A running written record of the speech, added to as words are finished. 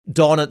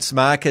Don, it's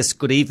Marcus.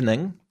 Good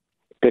evening.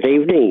 Good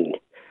evening.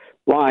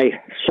 My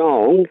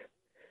song,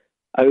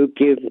 "Oh,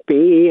 give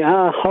me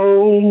a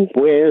home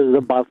where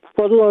the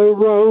buffalo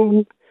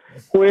roam,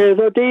 where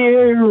the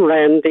deer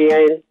and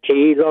the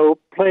antelope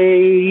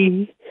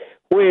play,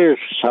 where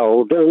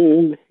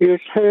seldom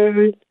is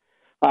heard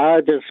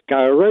a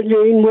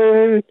discouraging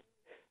word,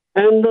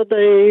 and the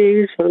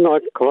days are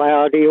not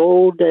cloudy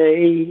all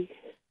day.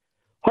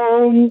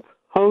 Home,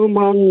 home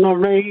on the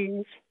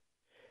range."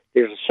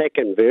 There's a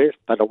second verse,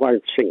 but I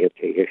won't sing it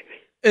to you.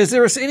 Is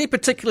there any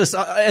particular,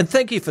 and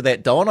thank you for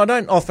that, Don. I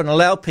don't often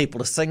allow people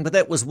to sing, but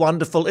that was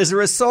wonderful. Is there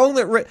a song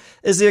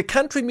is there a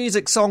country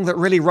music song that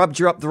really rubbed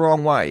you up the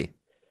wrong way?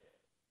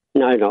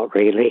 No, not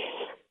really.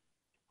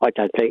 I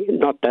don't think,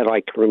 not that I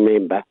can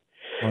remember.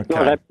 Okay.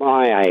 Not at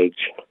my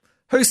age.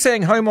 Who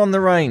sang Home on the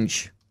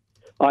Range?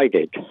 I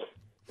did.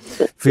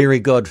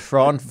 Very good,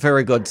 Fron.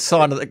 Very good.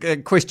 Sign of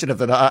the question of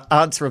the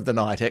answer of the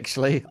night,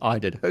 actually. I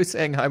did. Who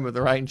sang Home of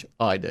the Range?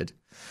 I did.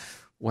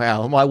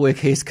 Wow, my work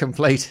here is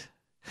complete.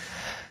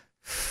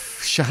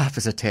 Sharp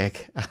as a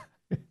tack.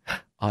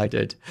 I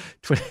did.